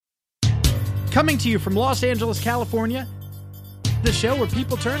Coming to you from Los Angeles, California, the show where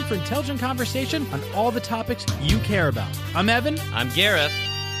people turn for intelligent conversation on all the topics you care about. I'm Evan. I'm Gareth.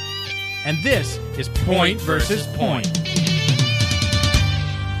 And this is Point versus Point.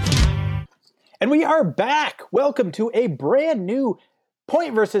 And we are back. Welcome to a brand new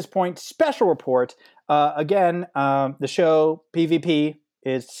Point versus Point special report. The show PvP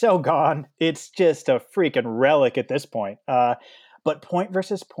is so gone. It's just a freaking relic at this point. But Point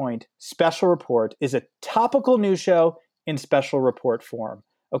versus Point special report is a topical news show in special report form.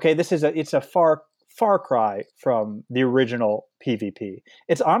 Okay, it's a far cry from the original PvP.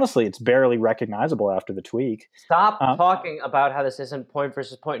 It's barely recognizable after the tweak. Stop talking about how this isn't Point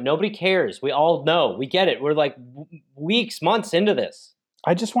versus Point. Nobody cares. We all know. We get it. We're like weeks, months into this.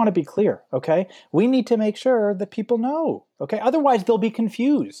 I just want to be clear, okay? We need to make sure that people know, okay? Otherwise, they'll be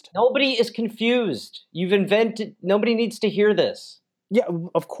confused. Nobody is confused. Nobody needs to hear this. Yeah,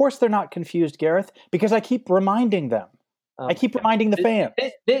 of course they're not confused, Gareth, because I keep reminding them. I keep reminding the fans.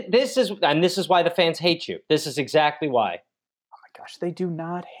 This is why the fans hate you. This is exactly why. Oh my gosh, they do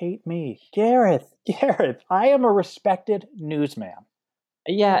not hate me. Gareth, I am a respected newsman.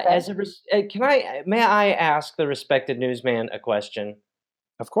 Yeah, okay? May I ask the respected newsman a question?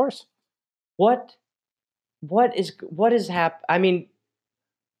 Of course. What is happening? I mean,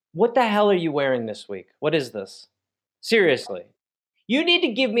 what the hell are you wearing this week? What is this? Seriously. You need to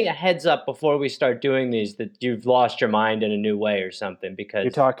give me a heads up before we start doing these that you've lost your mind in a new way or something, because you're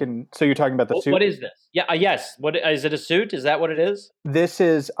talking about the suit. What is this? Yeah, yes. What is it? A suit? Is that what it is? This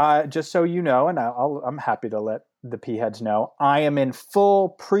is just so you know, and I'm happy to let the P heads know. I am in full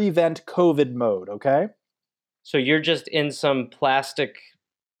prevent COVID mode. Okay. So you're just in some plastic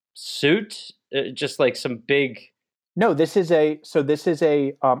suit, just like some big. No, this is a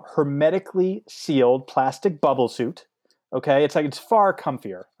hermetically sealed plastic bubble suit. Okay, it's far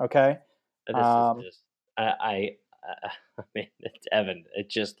comfier. Okay, this is just, I mean, it's Evan. It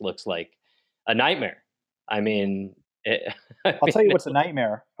just looks like a nightmare. I mean, I'll tell you what's a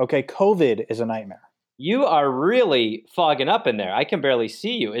nightmare. Okay, COVID is a nightmare. You are really fogging up in there. I can barely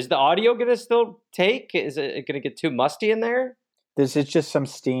see you. Is the audio going to still take? Is it going to get too musty in there? This is just some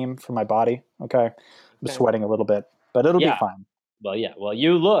steam from my body. Okay, I'm sweating a little bit, but it'll be fine. Well, yeah. Well,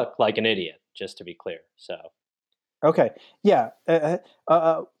 you look like an idiot, just to be clear. So. Okay. Yeah. Let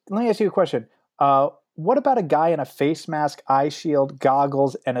me ask you a question. What about a guy in a face mask, eye shield,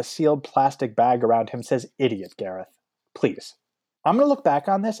 goggles, and a sealed plastic bag around him says idiot, Gareth? Please. I'm going to look back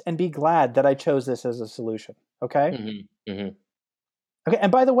on this and be glad that I chose this as a solution. Okay? Mm-hmm. Mm-hmm. Okay.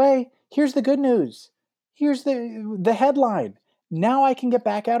 And by the way, here's the good news. Here's the headline. Now I can get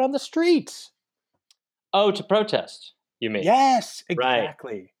back out on the streets. Oh, to protest. You mean? Yes,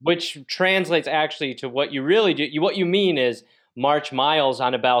 exactly. Right. Which translates actually to what you really do. What you mean is march miles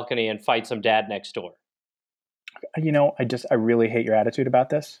on a balcony and fight some dad next door. You know, I really hate your attitude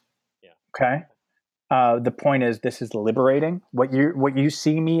about this. Yeah. Okay. The point is, this is liberating. What you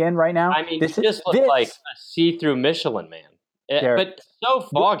see me in right now. I mean, you just look like a see-through Michelin man, but so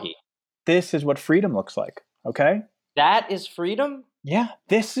foggy. This is what freedom looks like. Okay. That is freedom? Yeah,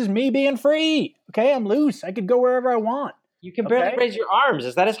 this is me being free. Okay, I'm loose. I could go wherever I want. You can barely raise your arms.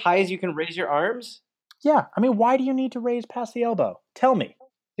 Is that as high as you can raise your arms? Yeah, I mean, why do you need to raise past the elbow? Tell me.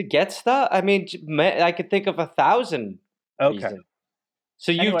 To get stuff? I mean, I could think of 1,000 reasons.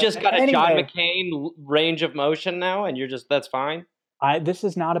 So you've just got a John McCain range of motion now, and that's fine? This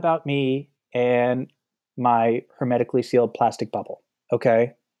is not about me and my hermetically sealed plastic bubble,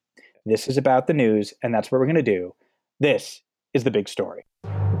 okay? This is about the news, and that's what we're going to do. This is the big story.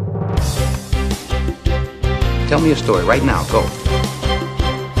 Tell me a story right now. Go.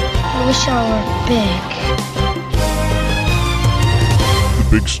 I wish I were The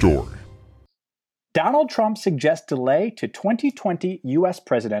big. big story. Donald Trump suggests delay to 2020 U.S.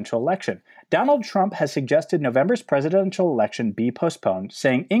 presidential election. Donald Trump has suggested November's presidential election be postponed,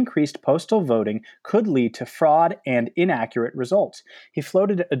 saying increased postal voting could lead to fraud and inaccurate results. He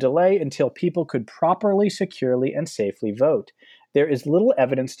floated a delay until people could properly, securely, and safely vote. There is little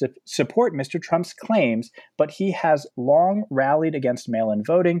evidence to support Mr. Trump's claims, but he has long rallied against mail-in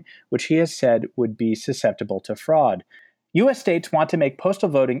voting, which he has said would be susceptible to fraud. U.S. states want to make postal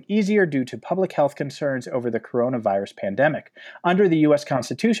voting easier due to public health concerns over the coronavirus pandemic. Under the U.S.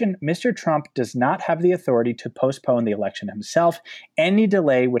 Constitution, Mr. Trump does not have the authority to postpone the election himself. Any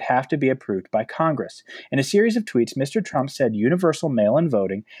delay would have to be approved by Congress. In a series of tweets, Mr. Trump said universal mail-in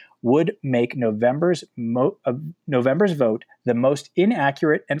voting would make November's vote the most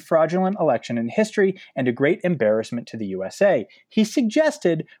inaccurate and fraudulent election in history and a great embarrassment to the USA. He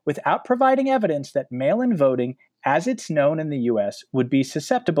suggested, without providing evidence, that mail-in voting as it's known in the U.S., would be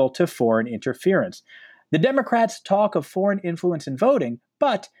susceptible to foreign interference. The Democrats talk of foreign influence in voting,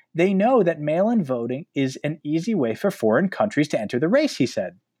 but they know that mail-in voting is an easy way for foreign countries to enter the race, he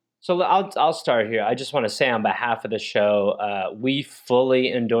said. So I'll start here. I just want to say on behalf of the show, we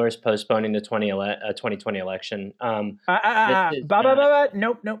fully endorse postponing the 2020 election.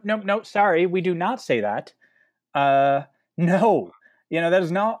 Nope. Sorry, we do not say that. No. That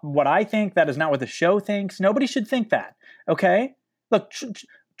is not what I think. That is not what the show thinks. Nobody should think that. Okay? Look,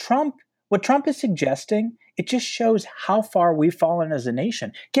 what Trump is suggesting, it just shows how far we've fallen as a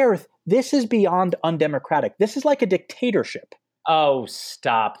nation. Gareth, this is beyond undemocratic. This is like a dictatorship. Oh,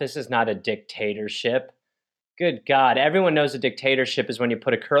 stop. This is not a dictatorship. Good God. Everyone knows a dictatorship is when you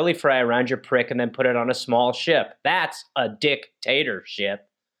put a curly fry around your prick and then put it on a small ship. That's a dictatorship.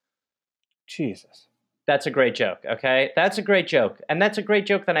 Jesus. That's a great joke, okay? That's a great joke. And that's a great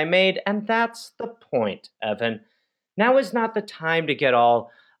joke that I made, and that's the point, Evan. Now is not the time to get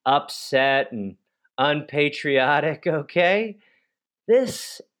all upset and unpatriotic, okay?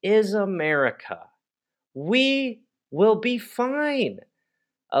 This is America. We will be fine.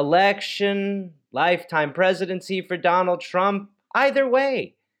 Election, lifetime presidency for Donald Trump, either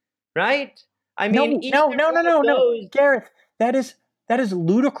way, right? I mean, no. Gareth, that is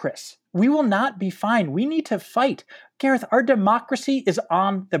ludicrous. We will not be fine. We need to fight. Gareth, our democracy is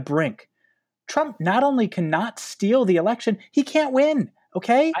on the brink. Trump not only cannot steal the election, he can't win.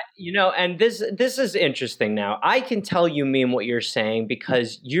 Okay? And this is interesting now. I can tell you mean what you're saying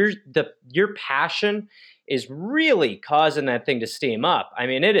because your passion is really causing that thing to steam up. I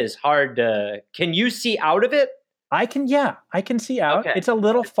mean, it is hard to. Can you see out of it? I can see out. Okay. It's a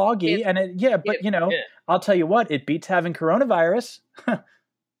little foggy, I'll tell you what, it beats having coronavirus.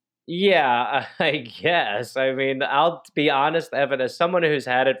 Yeah, I guess. I mean, I'll be honest, Evan, as someone who's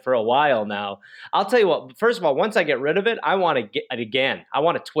had it for a while now, I'll tell you what, first of all, once I get rid of it, I want to get it again. I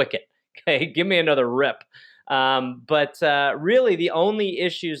want to twick it. Okay, give me another rip. But really, the only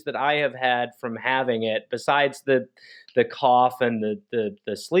issues that I have had from having it, besides the cough and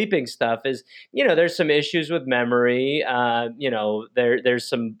the sleeping stuff, is there's some issues with memory. There's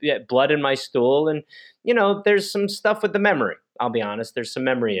some blood in my stool, and there's some stuff with the memory. I'll be honest. There's some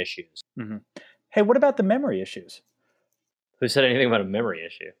memory issues. Mm-hmm. Hey, what about the memory issues? Who said anything about a memory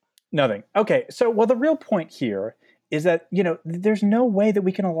issue? Nothing. Okay, so the real point here is that there's no way that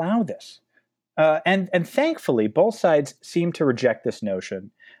we can allow this. And thankfully, both sides seem to reject this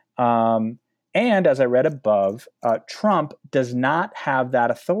notion. And as I read above, Trump does not have that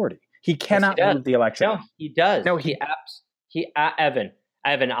authority. He cannot move the election. No, he does. No,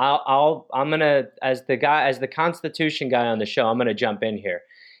 Evan, I'm gonna, as the Constitution guy on the show, I'm gonna jump in here.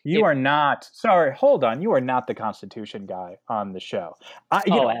 You are not. Sorry, hold on. You are not the Constitution guy on the show. Are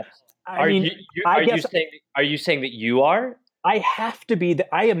you saying that you are? I have to be.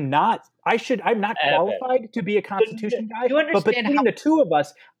 I am not. I'm not qualified to be a Constitution guy. But between the two of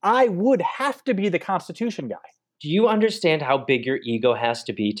us, I would have to be the Constitution guy. Do you understand how big your ego has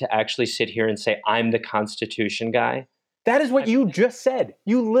to be to actually sit here and say, I'm the Constitution guy? That is what you just said.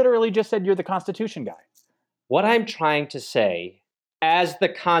 You literally just said you're the Constitution guy. What I'm trying to say, as the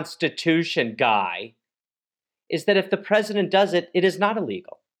Constitution guy, is that if the president does it, it is not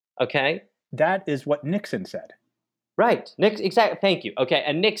illegal. Okay? That is what Nixon said. Right. Exactly. Thank you. Okay.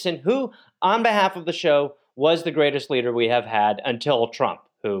 And Nixon, who, on behalf of the show, was the greatest leader we have had until Trump,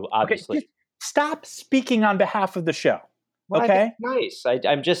 who obviously... Okay, stop speaking on behalf of the show. Well, okay? Nice.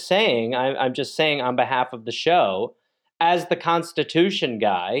 I'm just saying on behalf of the show, as the Constitution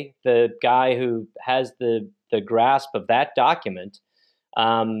guy, the guy who has the grasp of that document,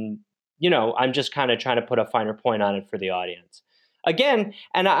 I'm just kind of trying to put a finer point on it for the audience. Again,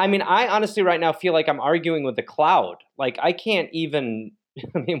 and I mean, I honestly right now feel like I'm arguing with the cloud. Like, I can't even,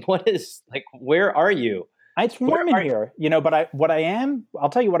 where are you? It's warm in here, but I'll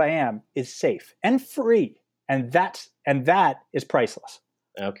tell you what I am is safe and free. And that is priceless.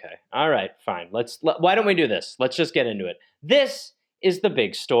 Okay. All right, fine. Why don't we do this? Let's just get into it. This is the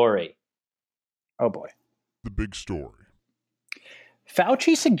big story. Oh boy. The big story.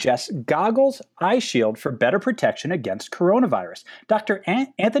 Fauci suggests goggles, eye shield for better protection against coronavirus. Dr.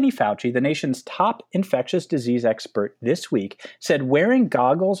 Anthony Fauci, the nation's top infectious disease expert this week, said wearing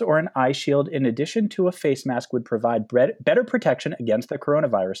goggles or an eye shield in addition to a face mask would provide better protection against the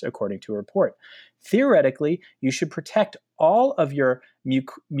coronavirus, according to a report. Theoretically, you should protect all of your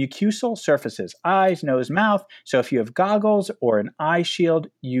mucosal surfaces, eyes, nose, mouth. So if you have goggles or an eye shield,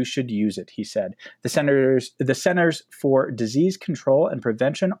 you should use it, he said. The Centers for Disease Control and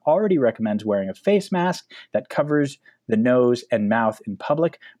Prevention already recommends wearing a face mask that covers the nose, and mouth in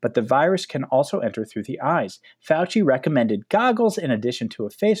public, but the virus can also enter through the eyes. Fauci recommended goggles in addition to a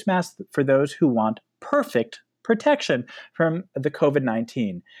face mask for those who want perfect protection from the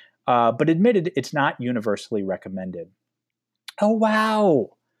COVID-19, but admitted it's not universally recommended. Oh,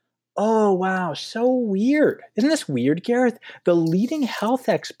 wow. Oh, wow. So weird. Isn't this weird, Gareth? The leading health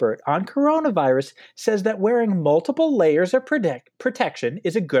expert on coronavirus says that wearing multiple layers of protection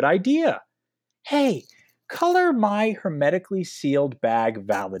is a good idea. Hey, color my hermetically sealed bag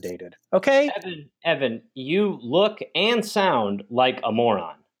validated, okay? Evan, you look and sound like a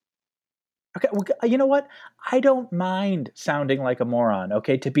moron. Okay, well, you know what? I don't mind sounding like a moron,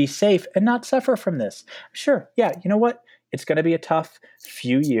 okay, to be safe and not suffer from this. Sure, yeah, you know what? It's going to be a tough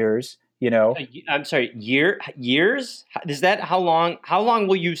few years, I'm sorry, years? Is that how long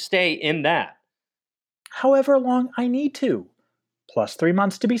will you stay in that? However long I need to, plus 3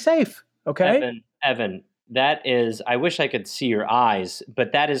 months to be safe, okay? Evan, that is, I wish I could see your eyes,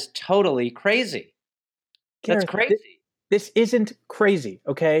 but that is totally crazy. Gareth, that's crazy. This isn't crazy,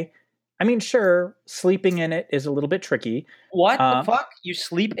 okay? I mean, sure, sleeping in it is a little bit tricky. What the fuck? You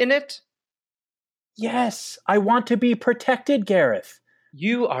sleep in it? Yes, I want to be protected, Gareth.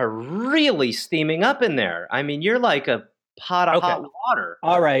 You are really steaming up in there. I mean, you're like a pot of hot water.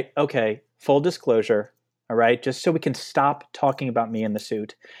 All right, okay. Full disclosure, all right? Just so we can stop talking about me in the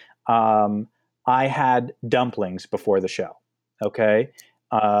suit. I had dumplings before the show, okay?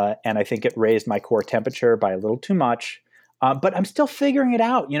 And I think it raised my core temperature by a little too much. But I'm still figuring it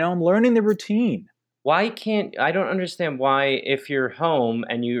out. I'm learning the routine. I don't understand why, if you're home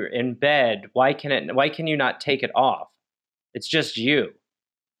and you're in bed, why can you not take it off? It's just you.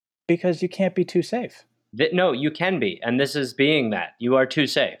 Because you can't be too safe. No, you can be. And this is being that. You are too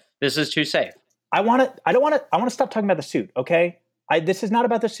safe. This is too safe. I want to stop talking about the suit, okay? This is not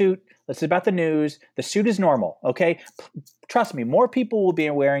about the suit. This is about the news. The suit is normal, okay? Trust me, more people will be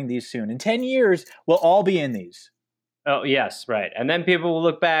wearing these soon. In 10 years, we'll all be in these. Oh, yes, right. And then people will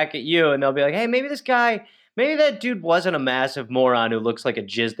look back at you and they'll be like, hey, maybe that dude wasn't a massive moron who looks like a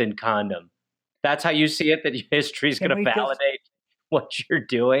jizzed-in condom. That's how you see it, that history's going to validate what you're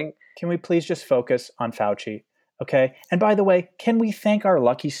doing? Can we please just focus on Fauci, okay? And by the way, can we thank our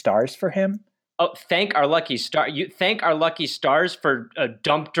lucky stars for him? Oh, thank our lucky star. You thank our lucky stars for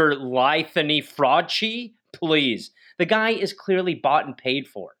Dumpter Lithany Fraudchi? Please. The guy is clearly bought and paid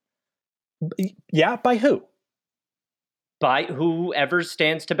for. Yeah, by who? By whoever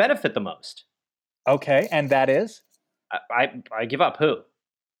stands to benefit the most. Okay, and that is? I give up. Who?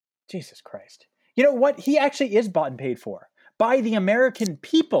 Jesus Christ. You know what? He actually is bought and paid for. By the American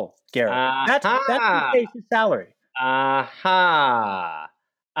people, Garrett. That's who pays his salary. Aha.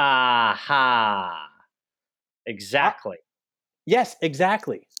 Exactly. Yes,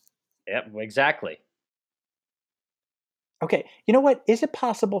 exactly. Yep, exactly. Okay, you know what? Is it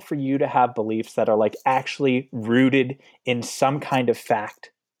possible for you to have beliefs that are like actually rooted in some kind of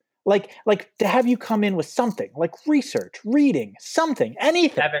fact? Like to have you come in with something, like research, reading, something,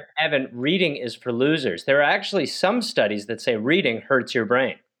 anything. Evan, reading is for losers. There are actually some studies that say reading hurts your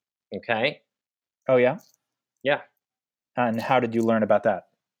brain. Okay? Oh, yeah? Yeah. And how did you learn about that?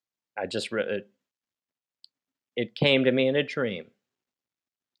 I just it came to me in a dream.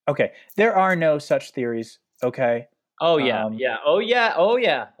 Okay, there are no such theories, okay? Oh, yeah, Oh,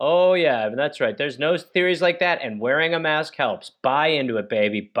 yeah. That's right. There's no theories like that, and wearing a mask helps. Buy into it,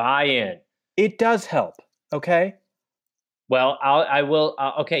 baby. Buy in. It does help, okay? Well, I will.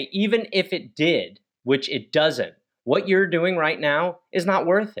 Okay, even if it did, which it doesn't, what you're doing right now is not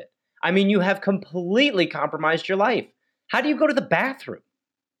worth it. I mean, you have completely compromised your life. How do you go to the bathroom?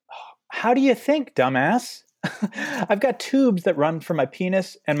 How do you think, dumbass? I've got tubes that run from my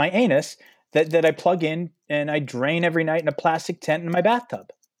penis and my anus that I plug in and I drain every night in a plastic tent in my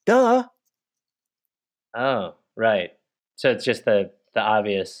bathtub. Duh. Oh, right. So it's just the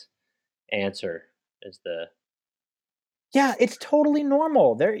obvious answer is the... Yeah, it's totally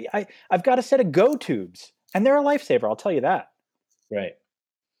normal. I've got a set of Go tubes, and they're a lifesaver, I'll tell you that. Right.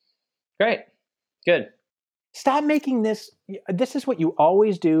 Great. Good. Stop making this is what you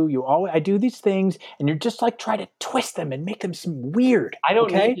always do. I do these things, and you're just like try to twist them and make them some weird. I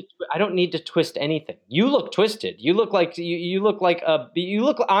don't need to twist anything. You look twisted. You look like you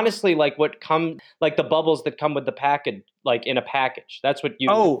look honestly like like the bubbles that come with the package, like in a package. That's what you.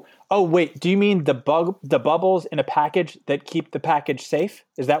 Oh, wait. Do you mean the bubbles in a package that keep the package safe?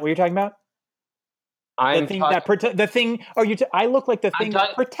 Is that what you're talking about? I look like the thing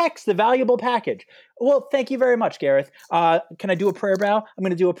that protects the valuable package. Well, thank you very much, Gareth. Can I do a prayer bow? I'm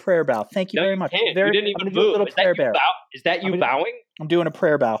going to do a prayer bow. Thank you very much. You didn't even move. Is that you bowing? I'm doing a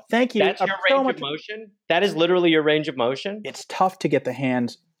prayer bow. Thank you. That's your range of motion? That is literally your range of motion? It's tough to get the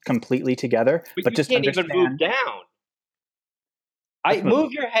hands completely together, but you just can't understand. even move down.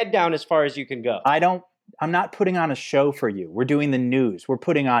 Move your head down as far as you can go. I'm not putting on a show for you. We're doing the news. We're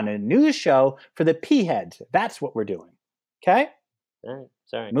putting on a news show for the pea heads. That's what we're doing. Okay? All right.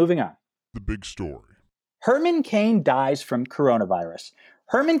 Sorry. Moving on. The big story. Herman Cain dies from coronavirus.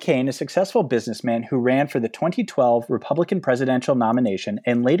 Herman Cain, a successful businessman who ran for the 2012 Republican presidential nomination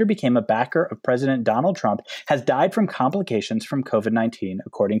and later became a backer of President Donald Trump, has died from complications from COVID-19,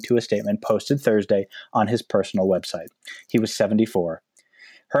 according to a statement posted Thursday on his personal website. He was 74.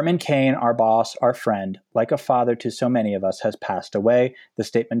 Herman Cain, our boss, our friend, like a father to so many of us, has passed away, the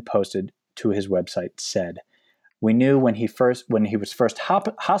statement posted to his website said. We knew when he was first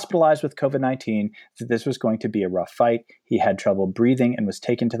hospitalized with COVID-19 that this was going to be a rough fight. He had trouble breathing and was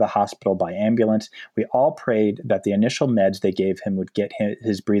taken to the hospital by ambulance. We all prayed that the initial meds they gave him would get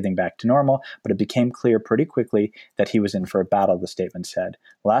his breathing back to normal, but it became clear pretty quickly that he was in for a battle, the statement said.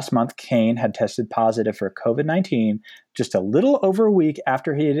 Last month, Cain had tested positive for COVID-19 just a little over a week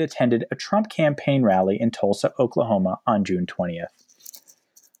after he had attended a Trump campaign rally in Tulsa, Oklahoma on June 20th.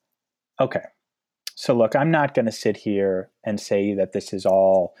 Okay. So look, I'm not going to sit here and say that this is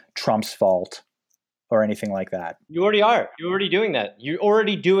all Trump's fault or anything like that. You already are. You're already doing that. You're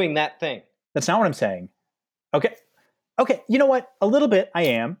already doing that thing. That's not what I'm saying. Okay. You know what? A little bit I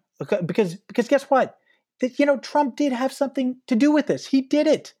am, because guess what? Trump did have something to do with this. He did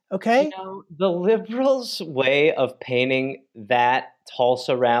it. Okay. The liberals' way of painting that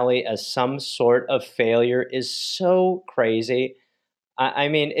Tulsa rally as some sort of failure is so crazy. I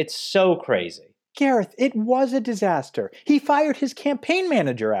mean, it's so crazy. Gareth, it was a disaster. He fired his campaign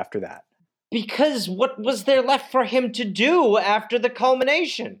manager after that. Because what was there left for him to do after the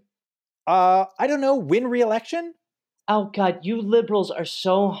culmination? I don't know, win re-election? Oh, God, you liberals are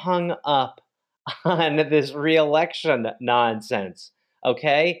so hung up on this re-election nonsense,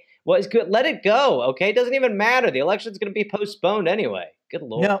 okay? Well, it's good. Let it go, okay? It doesn't even matter. The election's going to be postponed anyway. Good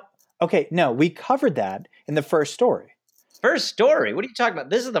Lord. No, we covered that in the first story. First story? What are you talking about?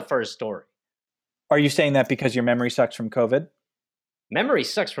 This is the first story. Are you saying that because your memory sucks from COVID? Memory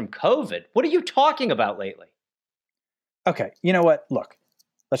sucks from COVID? What are you talking about lately? Okay, you know what? Look,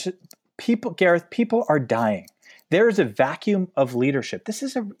 Gareth, people are dying. There is a vacuum of leadership.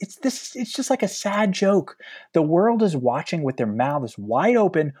 It's just like a sad joke. The world is watching with their mouths wide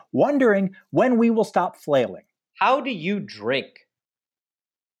open, wondering when we will stop flailing. How do you drink?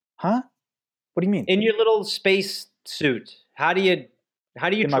 Huh? What do you mean? In your little space suit. How do you drink?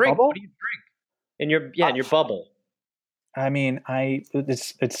 My bubble? What do you drink? In your bubble. I mean,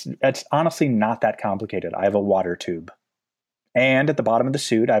 it's honestly not that complicated. I have a water tube. And at the bottom of the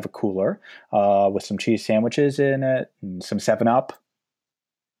suit, I have a cooler with some cheese sandwiches in it and some 7-Up.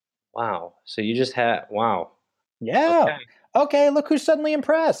 Wow. So you just had, wow. Yeah. Okay, look who's suddenly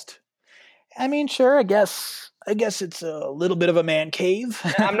impressed. I mean, sure, I guess it's a little bit of a man cave.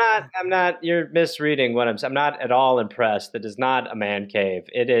 I'm not, you're misreading what I'm not at all impressed. It is not a man cave.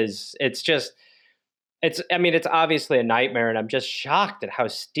 It's obviously a nightmare, and I'm just shocked at how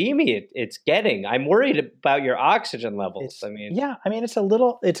steamy it's getting. I'm worried about your oxygen levels.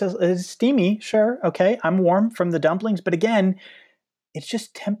 It's steamy, sure. Okay. I'm warm from the dumplings, but again, it's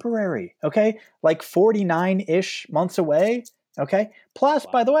just temporary. Okay. Like 49-ish months away. Okay. Plus,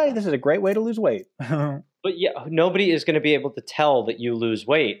 by the way, this is a great way to lose weight. But yeah, nobody is going to be able to tell that you lose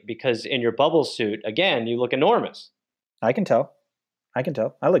weight because in your bubble suit, again, you look enormous. I can tell. I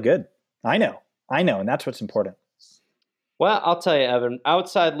look good. I know, and that's what's important. Well, I'll tell you, Evan,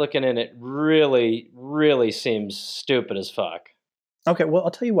 outside looking in, it really, really seems stupid as fuck. Okay, well,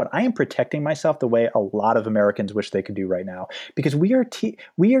 I'll tell you what. I am protecting myself the way a lot of Americans wish they could do right now, because we are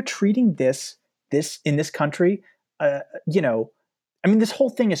treating this in this country. This whole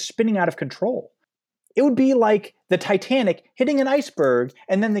thing is spinning out of control. It would be like the Titanic hitting an iceberg,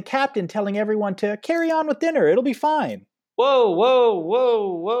 and then the captain telling everyone to carry on with dinner. It'll be fine.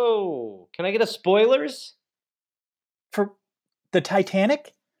 Whoa. Can I get a spoilers? For the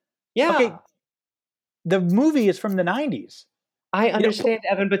Titanic? Yeah. Okay. The movie is from the 90s. I understand,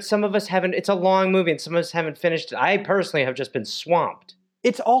 Evan, but some of us haven't. It's a long movie, and some of us haven't finished it. I personally have just been swamped.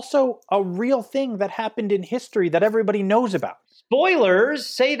 It's also a real thing that happened in history that everybody knows about. Spoilers?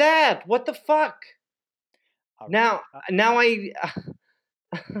 Say that. What the fuck? Now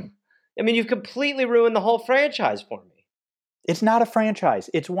you've completely ruined the whole franchise for me. It's not a franchise.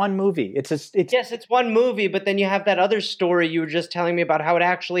 It's one movie. Yes, it's one movie, but then you have that other story you were just telling me about how it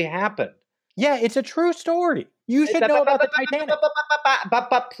actually happened. Yeah, it's a true story. You should know about the Titanic.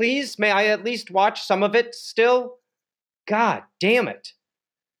 Please, may I at least watch some of it still? God damn it.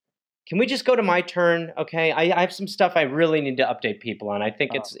 Can we just go to my turn? Okay. I have some stuff I really need to update people on. I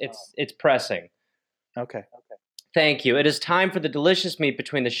think it's pressing. Okay. Thank you. It is time for the delicious meat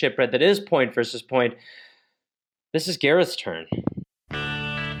between the shipbread that is point versus point. This is Gareth's turn.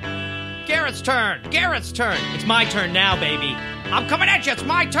 Garrett's turn. Garrett's turn. It's my turn now, baby. I'm coming at you. It's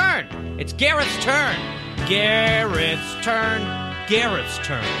my turn. It's Garrett's turn. Garrett's turn. Garrett's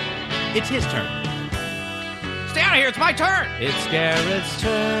turn. It's his turn. Stay out of here. It's my turn. It's Garrett's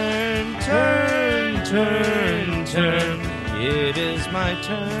turn. Turn, turn, turn. It is my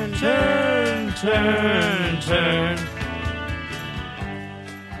turn. Turn, turn, turn.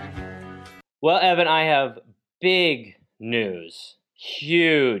 Well, Evan, I have big news.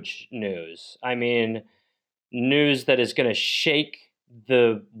 Huge news. I mean, news that is going to shake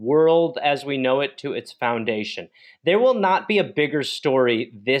the world as we know it to its foundation. There will not be a bigger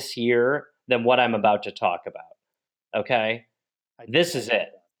story this year than what I'm about to talk about. Okay? This is it.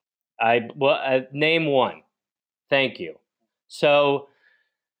 Name one. Thank you. So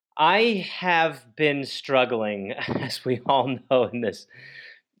I have been struggling, as we all know, in this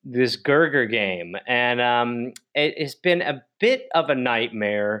Gerger game, and it has been a bit of a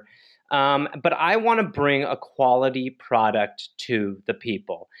nightmare. But I want to bring a quality product to the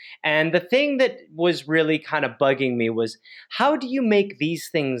people. And the thing that was really kind of bugging me was, how do you make these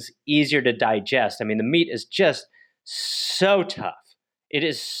things easier to digest? I mean, the meat is just so tough. It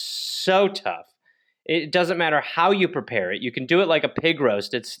is so tough. It doesn't matter how you prepare it. You can do it like a pig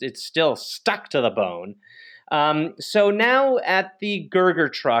roast. It's still stuck to the bone. So now at the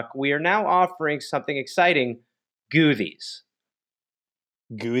Gerger truck, we are now offering something exciting, Goothies.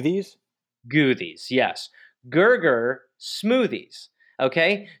 Goothies? Goothies, yes. Gerger smoothies.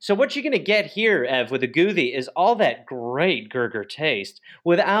 Okay? So what you're going to get here, Ev, with a Goothie is all that great Gerger taste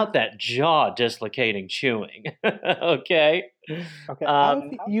without that jaw-dislocating chewing. Okay?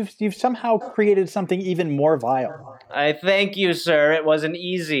 Okay. You've somehow created something even more vile. I thank you, sir. It wasn't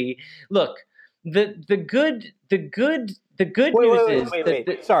easy. Look, the good news is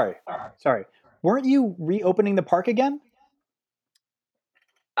Wait. Sorry. Weren't you reopening the park again?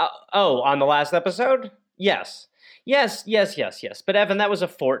 On the last episode? Yes. But Evan, that was a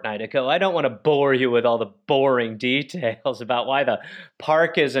fortnight ago. I don't want to bore you with all the boring details about why the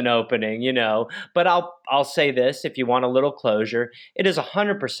park isn't opening, But I'll say this, if you want a little closure, it is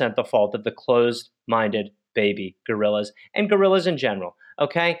 100% the fault of the closed-minded baby gorillas and gorillas in general.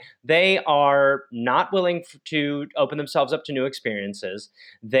 Okay? They are not willing to open themselves up to new experiences.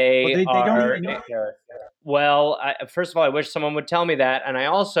 They don't even know. Well, first of all, I wish someone would tell me that, and I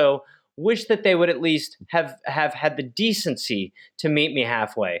also wish that they would at least have had the decency to meet me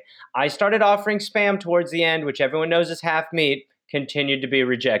halfway. I started offering Spam towards the end, which everyone knows is half meat, continued to be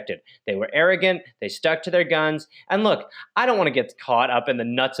rejected. They were arrogant, they stuck to their guns, and look, I don't want to get caught up in the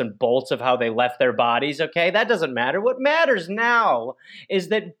nuts and bolts of how they left their bodies, okay? That doesn't matter. What matters now is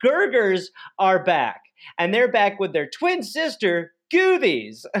that Gergers are back, and they're back with their twin sister,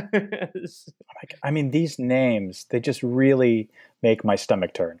 Goothies. I mean, these names, they just really make my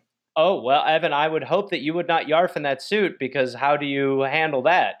stomach turn. Oh, well, Evan, I would hope that you would not yarf in that suit, because how do you handle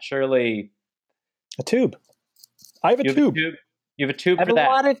that? Surely... A tube. I have a tube. You have a tube I have for that?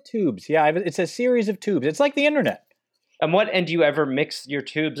 a lot of tubes. Yeah, it's a series of tubes. It's like the internet. And do you ever mix your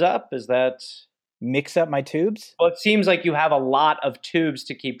tubes up? Is that... Mix up my tubes? Well, it seems like you have a lot of tubes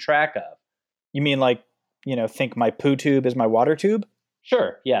to keep track of. You mean like, think my poo tube is my water tube?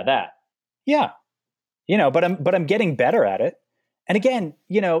 Sure, yeah, that. Yeah. But I'm getting better at it. And again,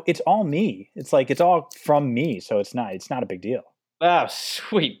 it's all me. It's like it's all from me, so it's not a big deal. Oh,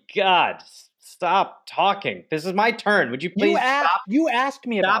 sweet God. Stop talking. This is my turn. Would you please stop? You asked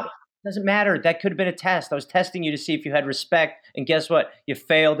me about it. Doesn't matter. That could have been a test. I was testing you to see if you had respect, and guess what? You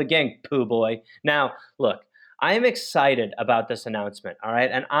failed again, poo boy. Now, look, I am excited about this announcement, all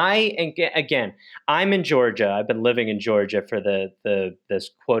right? And I'm in Georgia. I've been living in Georgia for this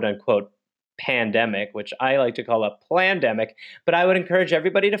quote-unquote pandemic, which I like to call a plandemic, but I would encourage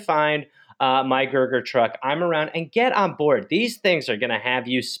everybody to find my Gerger truck. I'm around, and get on board. These things are going to have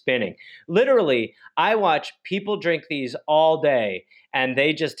you spinning. Literally, I watch people drink these all day, and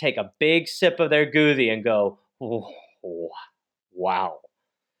they just take a big sip of their Goothie and go, wow.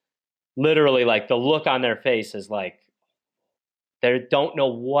 Literally, like the look on their face is like they don't know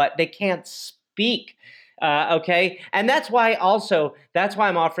what, they can't speak. Okay? And that's why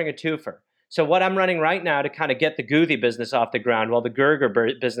I'm offering a twofer. So what I'm running right now to kind of get the Goothie business off the ground while the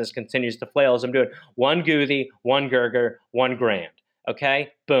Gerger business continues to flail is I'm doing one Goothie, one Gerger, $1,000.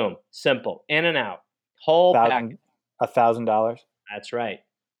 Okay? Boom. Simple. In and out. Whole package. $1,000? That's right.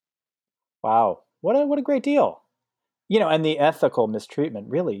 Wow. What a great deal. And the ethical mistreatment,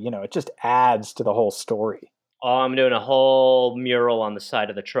 really, it just adds to the whole story. Oh, I'm doing a whole mural on the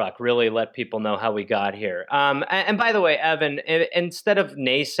side of the truck. Really let people know how we got here. And by the way, Evan, instead of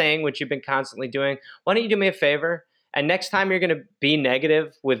naysaying, which you've been constantly doing, why don't you do me a favor? And next time you're going to be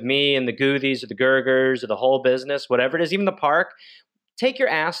negative with me and the Goothies or the Gurgers or the whole business, whatever it is, even the park, take your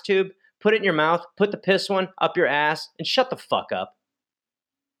ass tube, put it in your mouth, put the piss one up your ass, and shut the fuck up.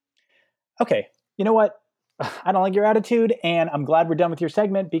 Okay, you know what? I don't like your attitude, and I'm glad we're done with your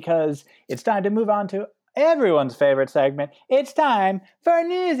segment because it's time to move on to everyone's favorite segment. It's time for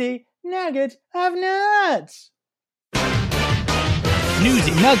Newsy Nuggets of Nuts.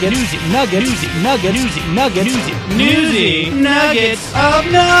 Newsy Nuggets, Newsy Nuggets, Newsy Nuggets, Newsy Nuggets, Newsy Nuggets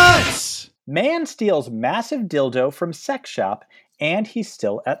of Nuts. Man steals massive dildo from sex shop and he's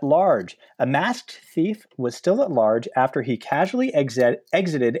still at large. A masked thief was still at large after he casually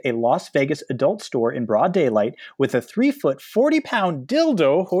exited a Las Vegas adult store in broad daylight with a 3-foot, 40-pound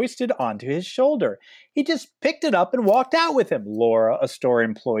dildo hoisted onto his shoulder. He just picked it up and walked out with him, Laura, a store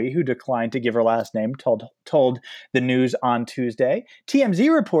employee who declined to give her last name, told the news on Tuesday.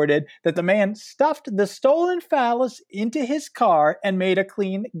 TMZ reported that the man stuffed the stolen phallus into his car and made a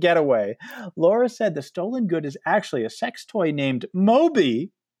clean getaway. Laura said the stolen good is actually a sex toy named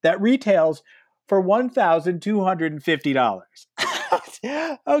Moby that retails for $1,250.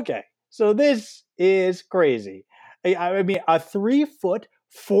 Okay, so this is crazy. I mean, a 3-foot,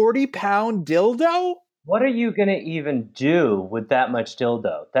 40-pound dildo? What are you going to even do with that much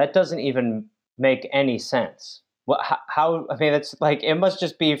dildo? That doesn't even make any sense. How? I mean, it's like, it must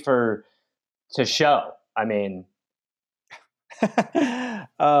just be to show. I mean.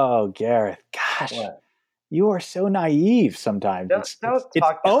 Oh, Gareth. Gosh. What? You are so naive sometimes.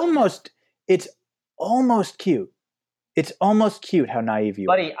 It's almost cute. It's almost cute how naive you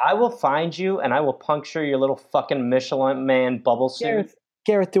are. Buddy, I will find you and I will puncture your little fucking Michelin Man bubble suit.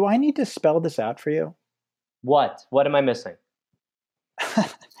 Gareth, do I need to spell this out for you? What? What am I missing?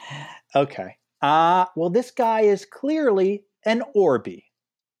 Okay. Well, this guy is clearly an Orby.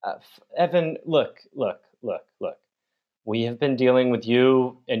 Evan, look. We have been dealing with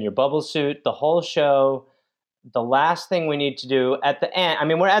you and your bubble suit the whole show. The last thing we need to do at the end, I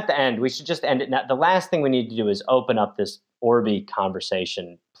mean, we're at the end. We should just end it now. The last thing we need to do is open up this Orby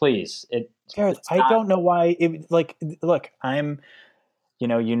conversation. Please. Gareth, I don't know why. Look, I'm,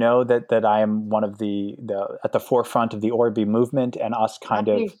 you know that I am one of the at the forefront of the Orby movement, and us kind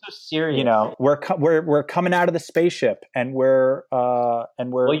of, so serious. We're coming out of the spaceship, and we're.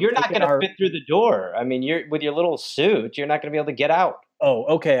 Well, you're not going to fit through the door. I mean, you're with your little suit. You're not going to be able to get out. Oh,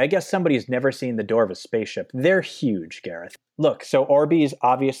 okay. I guess somebody's never seen the door of a spaceship. They're huge, Gareth. Look, so Orbeez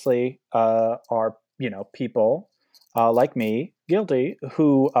obviously are, people like me, guilty,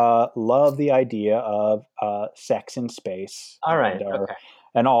 who love the idea of sex in space. All right. Okay.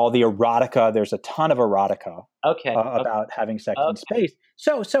 And all the erotica. There's a ton of erotica. Okay. About having sex in space.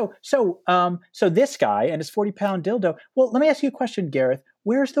 So this guy and his 40-pound dildo. Well, let me ask you a question, Gareth.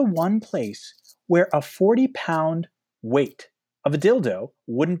 Where's the one place where a 40-pound weight of a dildo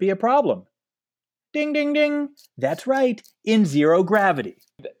wouldn't be a problem? Ding, ding, ding. That's right. In zero gravity.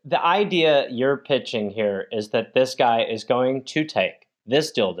 The idea you're pitching here is that this guy is going to take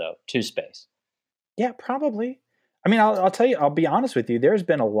this dildo to space. Yeah, probably. I mean, I'll tell you, I'll be honest with you. There's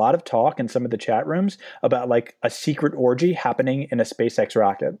been a lot of talk in some of the chat rooms about like a secret orgy happening in a SpaceX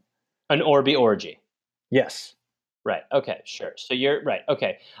rocket. An Orby orgy. Yes. Right. Okay. Sure. So you're right.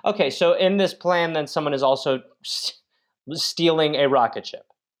 Okay. Okay. So in this plan, then someone is also stealing a rocket ship.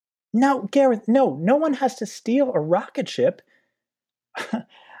 No, Gareth, no one has to steal a rocket ship.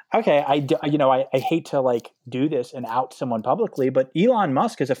 Okay, I hate to like do this and out someone publicly, but Elon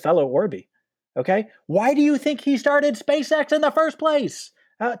Musk is a fellow Orby. Okay, why do you think he started SpaceX in the first place?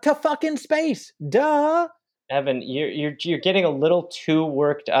 To fucking space, duh. Evan, you're getting a little too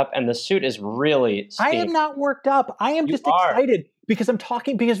worked up, and the suit is really steamy. I am not worked up. I am just excited because I'm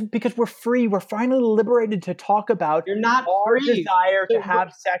talking because we're free. We're finally liberated to talk about You're not our free. desire to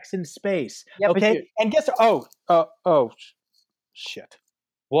have sex in space. Yeah, okay, and guess shit.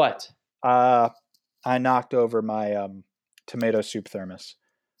 What? I knocked over my tomato soup thermos.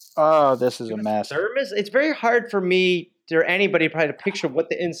 Oh, this is a mess. Thermos? It's very hard for me or anybody probably to picture what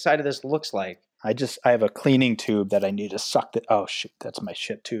the inside of this looks like. I have a cleaning tube that I need to suck the. Oh shit, that's my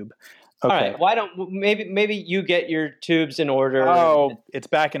shit tube. Okay. All right, why don't maybe you get your tubes in order? Oh, it's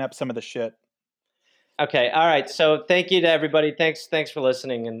backing up some of the shit. Okay, all right. So thank you to everybody. Thanks for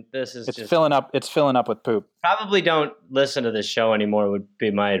listening. And it's filling up. It's filling up with poop. Probably don't listen to this show anymore. Would be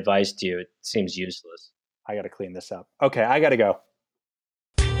my advice to you. It seems useless. I got to clean this up. Okay, I got to go.